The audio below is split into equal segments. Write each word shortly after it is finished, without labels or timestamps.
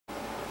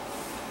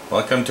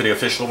Welcome to the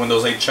official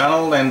Windows 8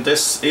 channel, and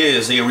this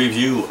is a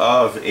review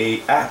of an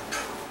app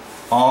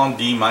on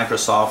the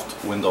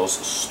Microsoft Windows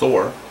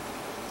Store.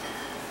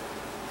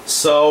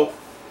 So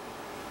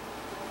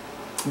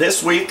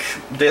this week,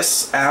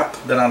 this app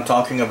that I'm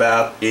talking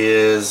about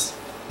is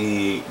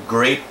a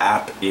great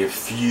app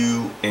if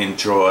you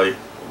enjoy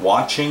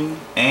watching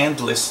and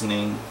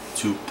listening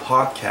to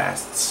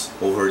podcasts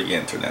over the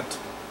internet.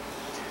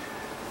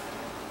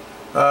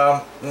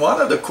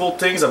 One of the cool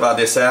things about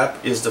this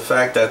app is the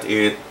fact that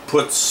it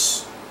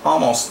puts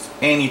almost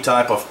any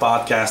type of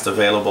podcast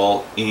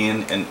available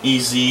in an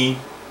easy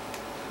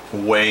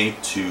way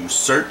to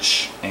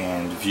search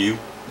and view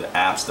the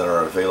apps that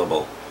are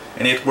available,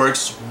 and it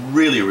works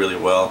really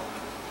well.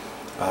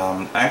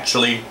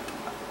 Actually,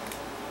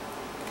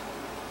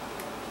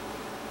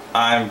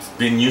 I've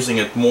been using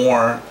it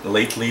more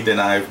lately than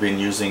I've been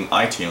using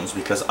iTunes,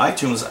 because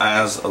iTunes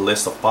has a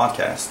list of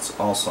podcasts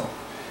also.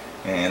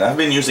 And I've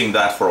been using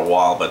that for a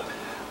while, but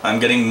I'm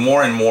getting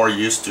more and more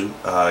used to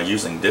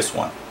using this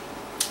one.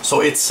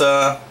 So it's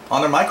on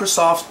the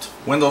Microsoft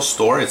Windows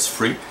Store. It's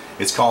free.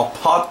 It's called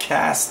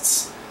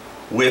Podcasts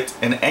with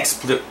an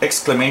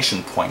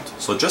exclamation point.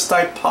 So just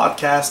type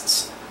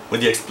podcasts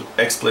with the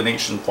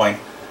exclamation point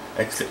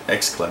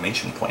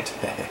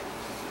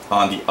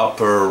on the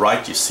upper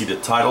right. You see the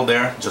title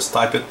there. Just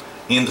type it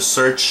in the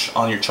search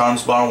on your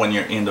Charms bar when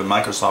you're in the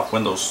Microsoft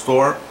Windows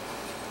Store.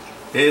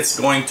 It's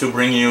going to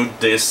bring you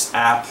this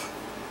app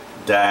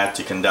that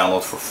you can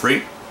download for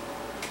free.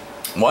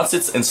 Once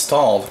it's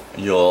installed,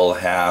 you'll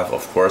have,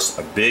 of course,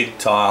 a big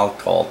tile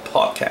called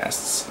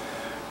Podcasts.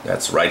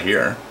 That's right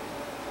here.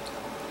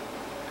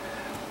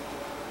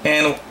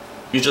 And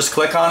you just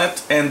click on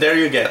it, and there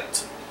you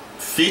get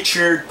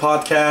featured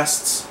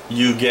podcasts.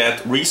 You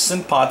get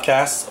recent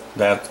podcasts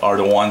that are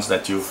the ones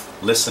that you've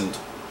listened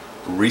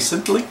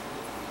recently.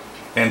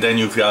 And then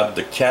you've got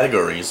the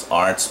categories: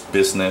 arts,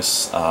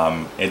 business,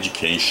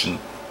 education,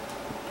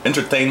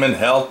 entertainment,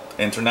 health,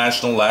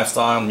 international,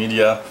 lifestyle,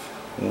 media,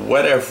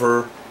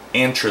 whatever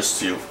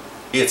interests you,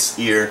 it's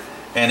here.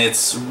 And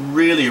it's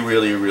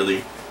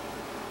really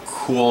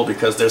cool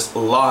because there's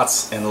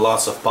lots and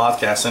lots of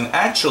podcasts. And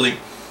actually,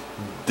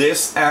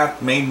 this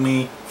app made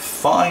me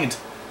find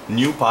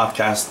new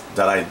podcasts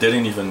that I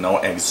didn't even know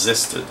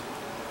existed.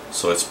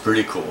 So it's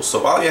pretty cool.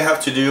 So all you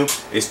have to do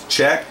is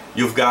check.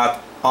 You've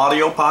got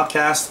audio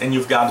podcasts and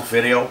you've got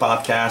video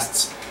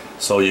podcasts.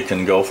 So you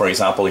can go, for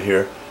example,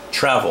 here,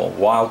 travel,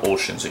 wild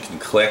oceans. You can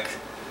click,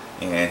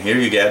 and here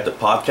you get the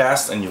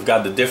podcast, and you've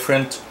got the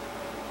different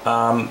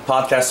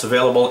podcasts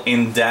available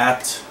in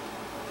that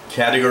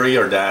category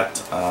or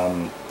that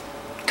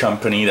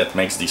company that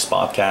makes these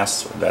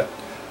podcasts. Or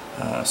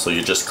that, so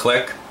you just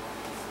click,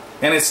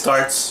 and it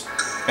starts,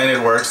 and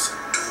it works.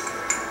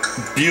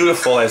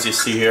 Beautiful, as you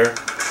see here.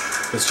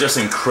 It's just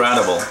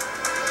incredible.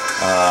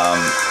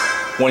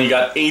 When you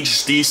got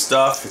HD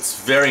stuff, it's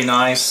very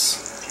nice.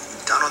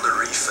 Down on the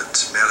reef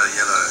at Mela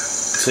Yellow.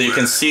 So you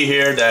can see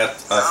here that,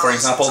 for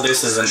example,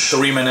 this is a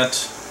 3-minute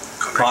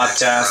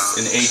podcast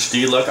in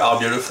HD. Look how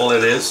beautiful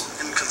it is.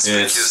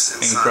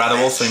 It's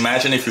incredible. So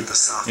imagine if you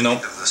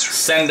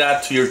send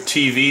that to your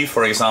TV,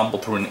 for example,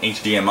 through an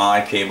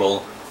HDMI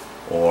cable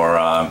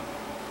or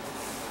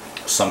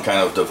some kind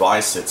of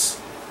device. It's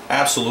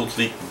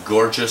absolutely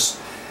gorgeous.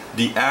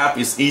 The app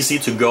is easy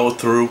to go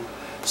through.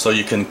 So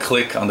you can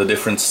click on the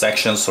different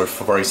sections. So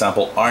for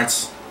example,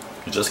 arts,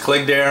 you just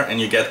click there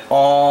and you get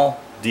all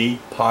the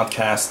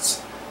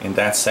podcasts in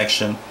that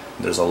section.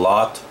 There's a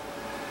lot.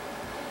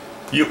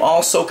 You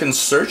also can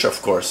search,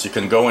 of course. You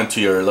can go into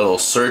your little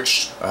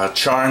search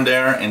charm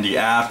there in the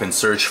app and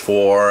search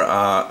for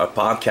a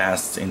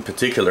podcast in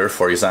particular.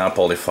 For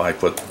example, if I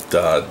put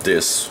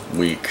This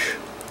Week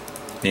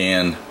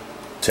in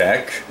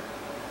Tech,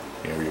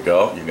 here you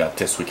go. You got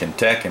This Week in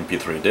Tech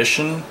MP3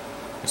 edition.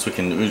 This Week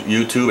in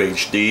YouTube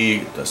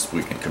HD, This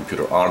Week in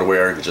Computer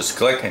Hardware. You just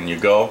click and you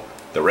go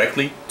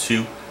directly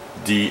to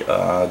the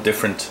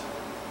different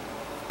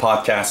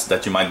podcasts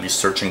that you might be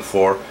searching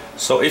for.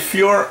 So if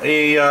you're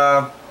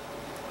a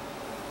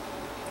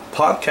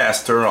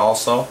podcaster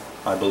also,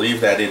 I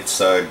believe that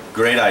it's a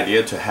great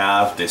idea to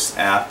have this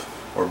app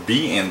or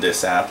be in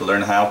this app.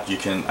 Learn how you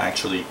can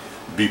actually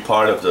be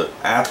part of the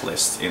app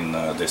list in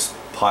this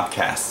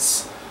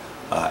podcasts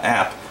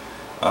app.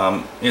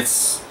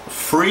 It's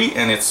free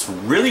and it's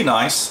really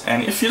nice,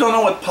 and if you don't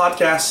know what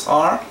podcasts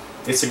are,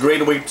 it's a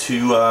great way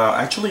to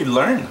actually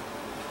learn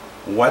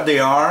what they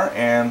are.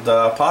 And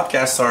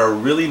podcasts are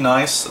really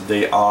nice.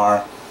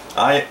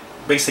 I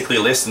basically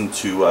listen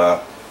to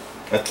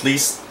at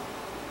least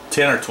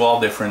 10 or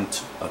 12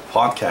 different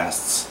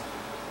podcasts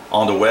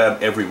on the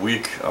web every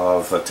week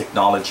of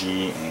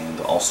technology and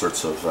all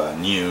sorts of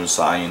news,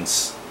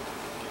 science.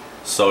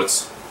 So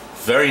it's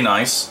very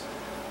nice.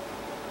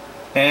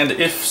 And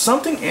if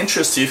something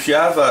interests you, if you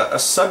have a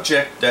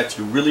subject that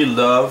you really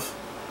love,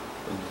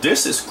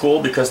 this is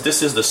cool, because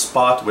this is the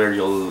spot where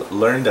you'll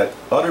learn that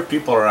other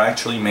people are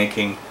actually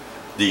making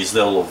these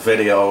little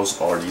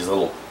videos or these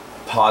little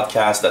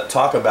podcasts that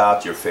talk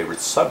about your favorite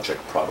subject,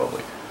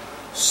 probably.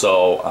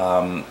 So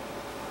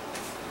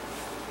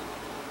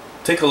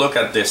take a look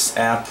at this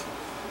app.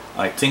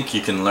 I think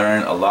you can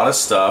learn a lot of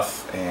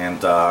stuff,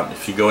 and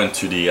if you go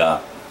into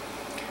the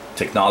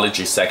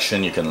technology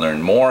section, you can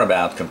learn more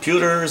about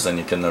computers, and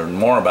you can learn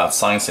more about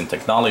science and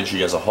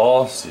technology as a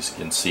whole. So as you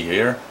can see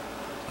here,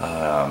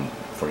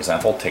 for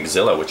example,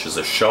 Techzilla, which is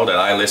a show that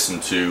I listen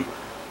to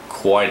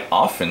quite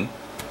often.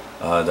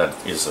 That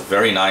is a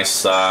very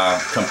nice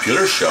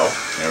computer show.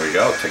 There we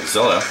go,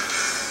 Techzilla.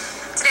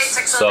 Today's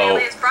Techzilla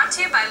Daily is brought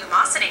to you by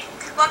Lumosity.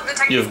 Welcome to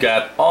Tech. You've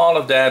got all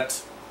of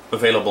that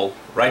available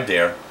right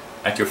there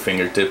at your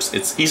fingertips.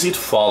 It's easy to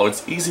follow,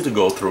 it's easy to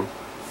go through.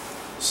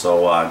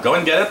 So go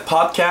and get it.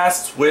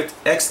 Podcasts with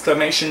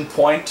exclamation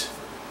point.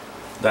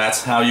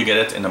 That's how you get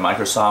it in the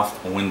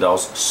Microsoft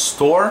Windows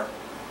Store.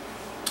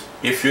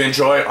 If you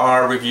enjoy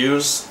our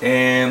reviews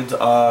and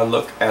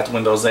look at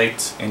Windows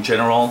 8 in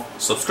general,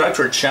 subscribe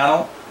to our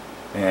channel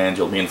and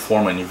you'll be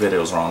informed when new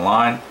videos are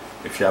online.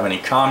 If you have any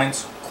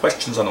comments,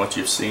 questions on what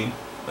you've seen,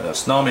 let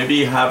us know. Maybe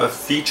you have a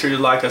feature you'd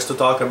like us to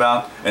talk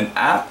about, an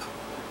app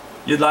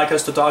you'd like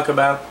us to talk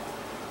about.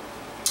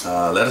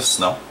 Let us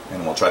know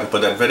and we'll try to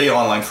put that video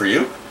online for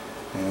you,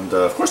 and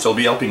of course we'll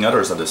be helping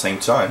others at the same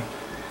time,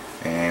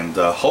 and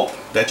hope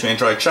that you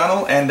enjoy the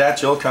channel and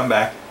that you'll come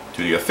back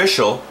to the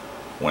official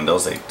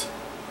Windows 8.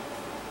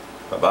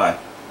 Bye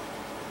bye.